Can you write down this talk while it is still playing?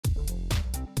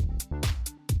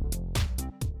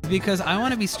because I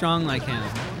want to be strong like him.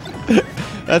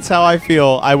 That's how I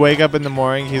feel. I wake up in the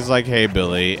morning, he's like, hey,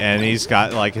 Billy, and he's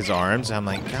got, like, his arms. I'm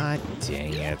like, God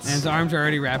dang it. And his arms are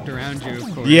already wrapped around you,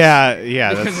 of course. Yeah,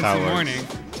 because that's how it works.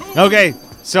 morning. Okay,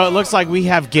 so it looks like we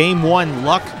have game 1,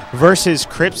 Luck versus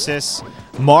Crypsis,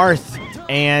 Marth,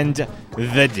 and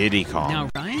the Diddy Kong. Now,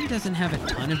 Ryan doesn't have a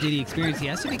ton of Diddy experience. He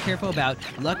has to be careful about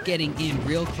Luck getting in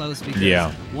real close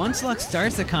because once Luck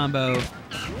starts the combo,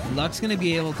 Luck's going to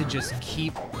be able to just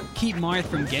keep Marth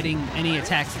from getting any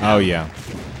attacks down. Oh, yeah.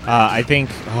 I think...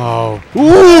 Oh.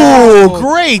 Ooh,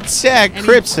 great tech,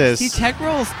 Crypsis. He tech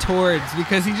rolls towards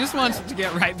because he just wants to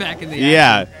get right back in the action.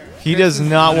 Yeah, he does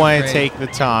not want to great. take the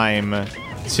time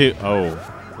to... Oh,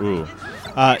 ooh.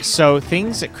 So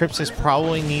things that Crypsis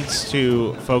probably needs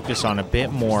to focus on a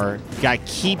bit more. Got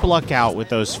to keep Luck out with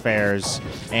those fares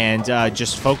and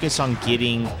just focus on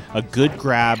getting a good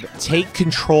grab. Take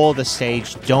control of the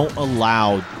stage. Don't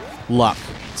allow Luck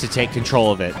to take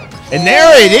control of it. And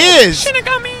there it is!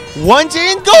 Shinigami! One's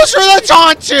in, goes for the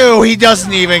taunt too! He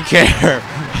doesn't even care.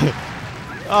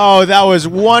 Oh, that was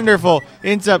wonderful.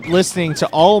 Ends up listening to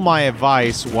all my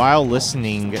advice while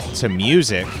listening to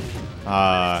music.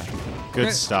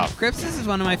 Good stuff. Crypsis is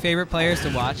one of my favorite players to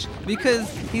watch because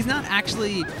he's not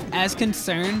actually as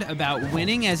concerned about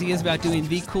winning as he is about doing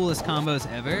the coolest combos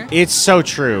ever. It's so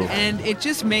true. And it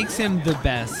just makes him the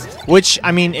best. Which,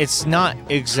 I mean, it's not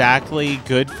exactly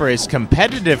good for his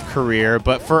competitive career,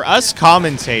 but for us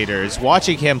commentators,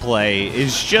 watching him play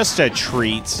is just a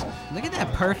treat. Look at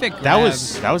that perfect grab.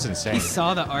 That was insane. He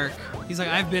saw the arc. He's like,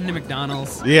 I've been to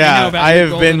McDonald's. Yeah, I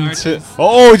have been to...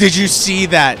 Oh, did you see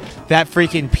that? That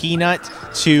freaking peanut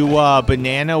to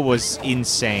banana was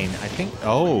insane. I think...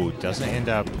 Oh, doesn't end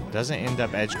up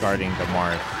edge guarding the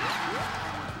Marth.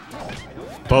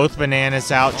 Both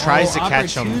bananas out. Tries to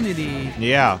catch him.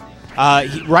 Yeah.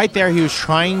 Right there, he was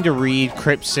trying to read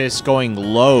Crypsis going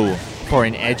low for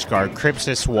an edge guard.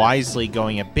 Crypsis wisely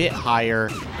going a bit higher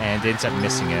and ends up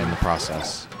missing it in the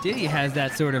process. Diddy has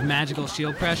that sort of magical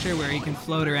shield pressure where he can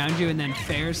float around you and then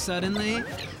fares suddenly,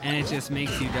 and it just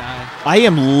makes you die. I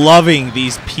am loving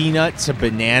these peanut to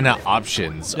banana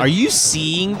options. Are you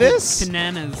seeing this?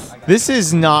 Bananas. This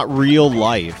is not real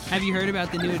life. Have you heard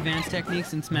about the new advanced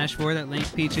techniques in Smash 4 that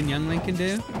Link, Peach, and Young Link can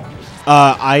do?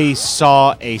 I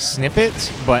saw a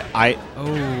snippet, but I...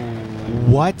 Oh.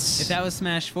 What? If that was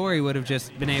Smash 4, he would have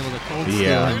just been able to cold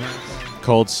steal him.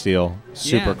 Cold steal.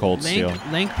 Super cold steal.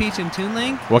 Link, Peach, and Toon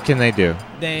Link. What can they do?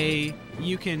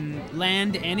 You can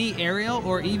land any aerial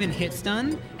or even hit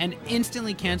stun and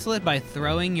instantly cancel it by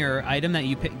throwing your item that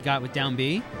you got with down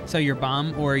B, so your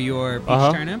bomb or your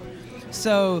Peach turnip.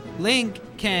 So Link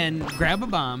can grab a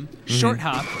bomb, short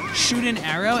hop, shoot an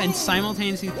arrow, and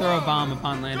simultaneously throw a bomb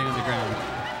upon landing on the ground.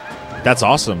 That's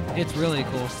awesome. It's really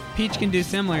cool. Peach can do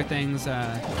similar things.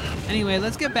 Anyway,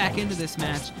 let's get back into this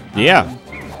match. Yeah.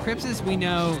 Crypsis, we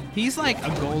know he's like a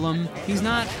golem. He's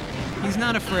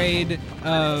not afraid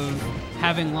of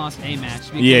having lost a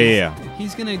match. Yeah.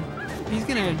 He's gonna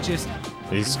just.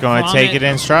 He's going to take it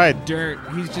in stride. Dirt.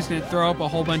 He's just gonna throw up a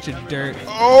whole bunch of dirt.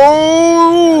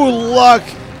 Oh, Luck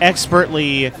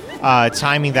expertly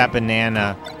timing that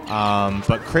banana.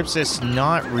 But Crypsis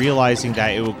not realizing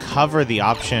that it will cover the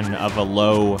option of a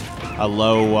low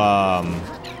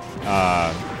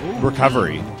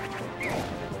recovery.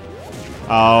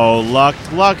 Oh,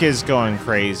 Luck is going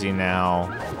crazy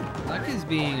now. Luck is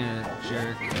being a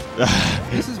jerk.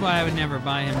 This is why I would never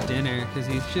buy him dinner, because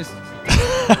he's just...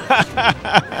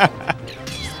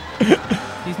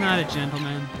 he's not a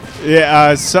gentleman.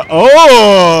 Yeah,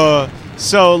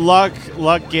 So Luck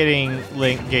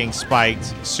getting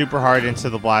spiked super hard into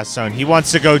the blast zone. He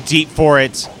wants to go deep for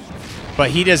it,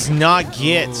 but he does not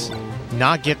get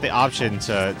the option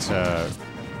to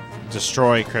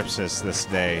destroy Crypsis this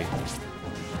day.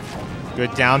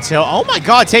 Good down tilt. Oh my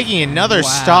God, taking another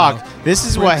stock. This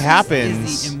is what happens.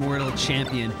 Is the immortal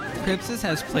champion. Crypsis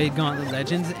has played Gauntlet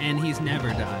Legends and he's never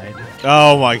died.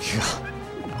 Oh my God.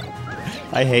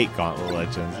 I hate Gauntlet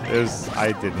Legends.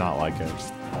 I did not like it.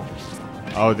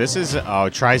 Oh, this is... Oh,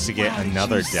 tries to get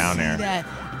another down air. That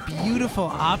beautiful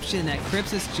option that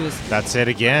Crypsis just... That's it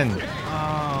again.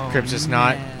 Oh, Crypsis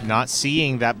not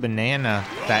seeing that banana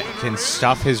that can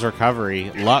stuff his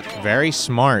recovery. Luck, very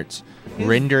smart,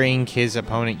 rendering his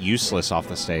opponent useless off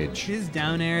the stage. His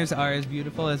down airs are as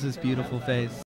beautiful as his beautiful face.